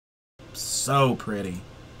So pretty.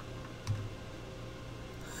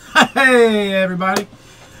 Hey, everybody.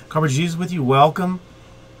 Carver Jesus with you. Welcome.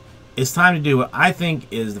 It's time to do what I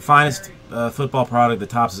think is the finest football product that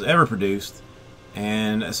Topps has ever produced.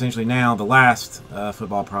 And essentially now the last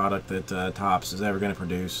football product that Topps is ever going to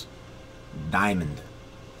produce. Diamond.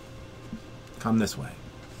 Come this way.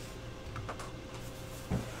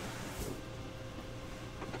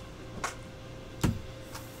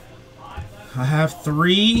 I have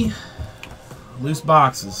 3 loose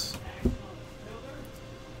boxes.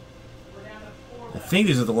 I think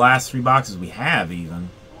these are the last 3 boxes we have even.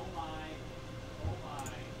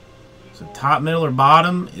 So top, middle, or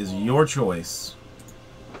bottom is your choice.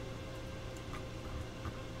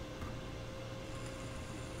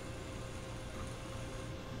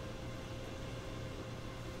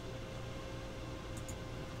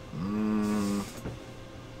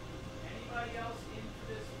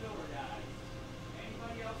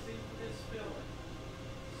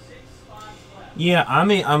 Yeah, I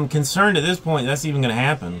mean, I'm concerned at this point that's even going to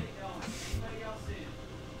happen.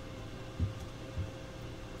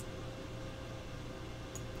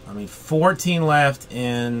 I mean, 14 left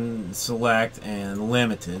in Select and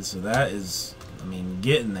Limited, so that is, I mean,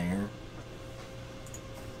 getting there.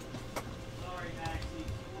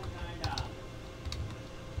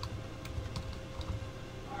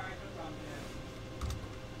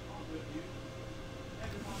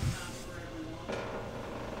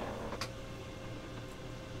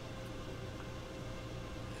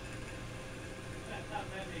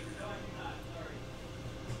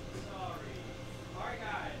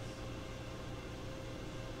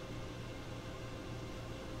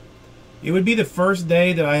 It would be the first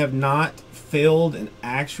day that I have not filled an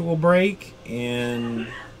actual break, and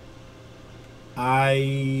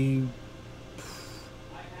I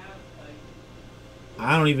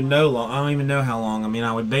don't even know long. I don't even know how long. I mean,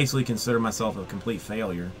 I would basically consider myself a complete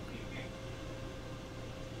failure.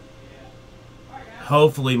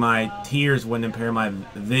 Hopefully, my tears wouldn't impair my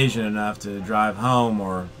vision enough to drive home,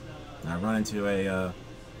 or I run into a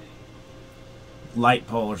light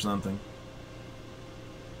pole or something.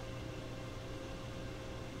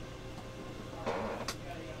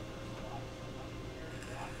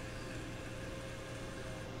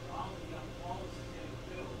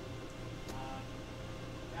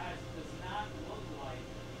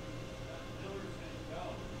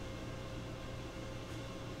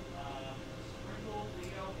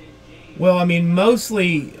 Well, I mean,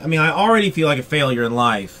 mostly, I mean, I already feel like a failure in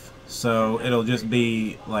life, so it'll just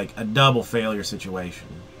be like a double failure situation.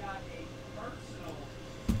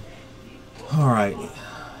 All right.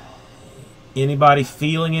 Anybody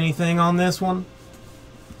feeling anything on this one?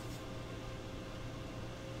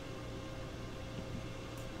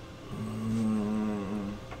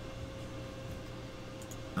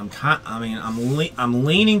 I'm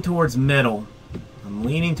leaning towards middle. I'm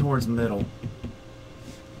leaning towards middle.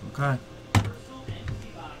 Okay.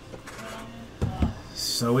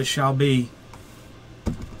 So it shall be.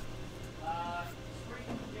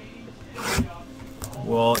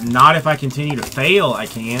 Well, not if I continue to fail, I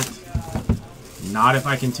can't. Not if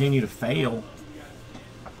I continue to fail.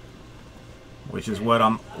 Which is what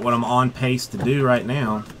I'm on pace to do right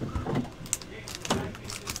now.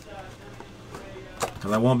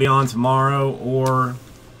 Because I won't be on tomorrow or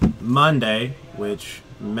Monday, which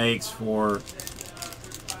makes for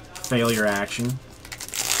failure action.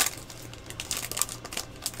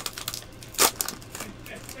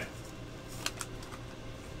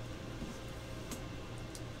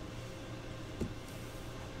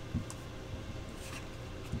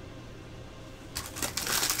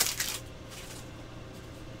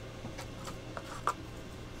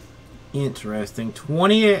 Interesting.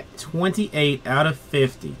 28 out of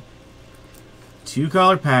 50.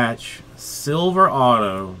 2-color patch, silver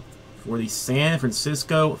auto for the San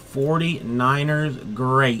Francisco 49ers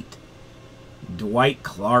great, Dwight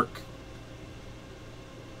Clark.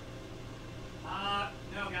 No,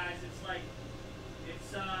 guys,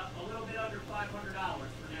 it's a little bit under $500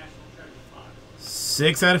 for National Treasure Box.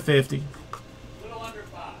 6 out of 50. A little under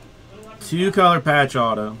 5. 2-color patch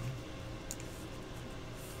auto.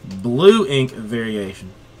 Blue ink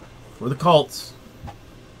variation for the Colts,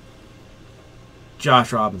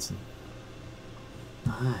 Josh Robinson.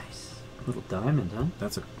 Nice. Little diamond, huh?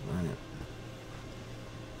 That's a...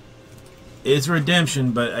 It's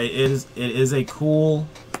redemption, but it is a cool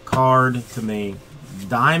card to me.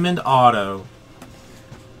 Diamond auto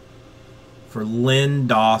for Len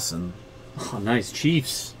Dawson. Oh, nice.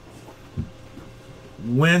 Chiefs.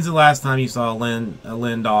 When's the last time you saw a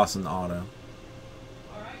Len Dawson auto?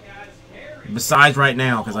 Besides right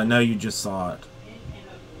now, because I know you just saw it.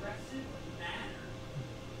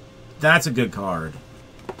 That's a good card.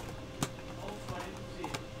 Old school, I didn't see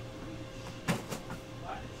it.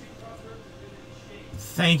 Why did you crosswords are good in shape?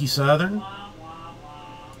 Thank you, Southern. Wah, wah,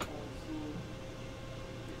 wah, old school.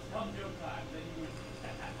 It's dumb joke time. Then you would.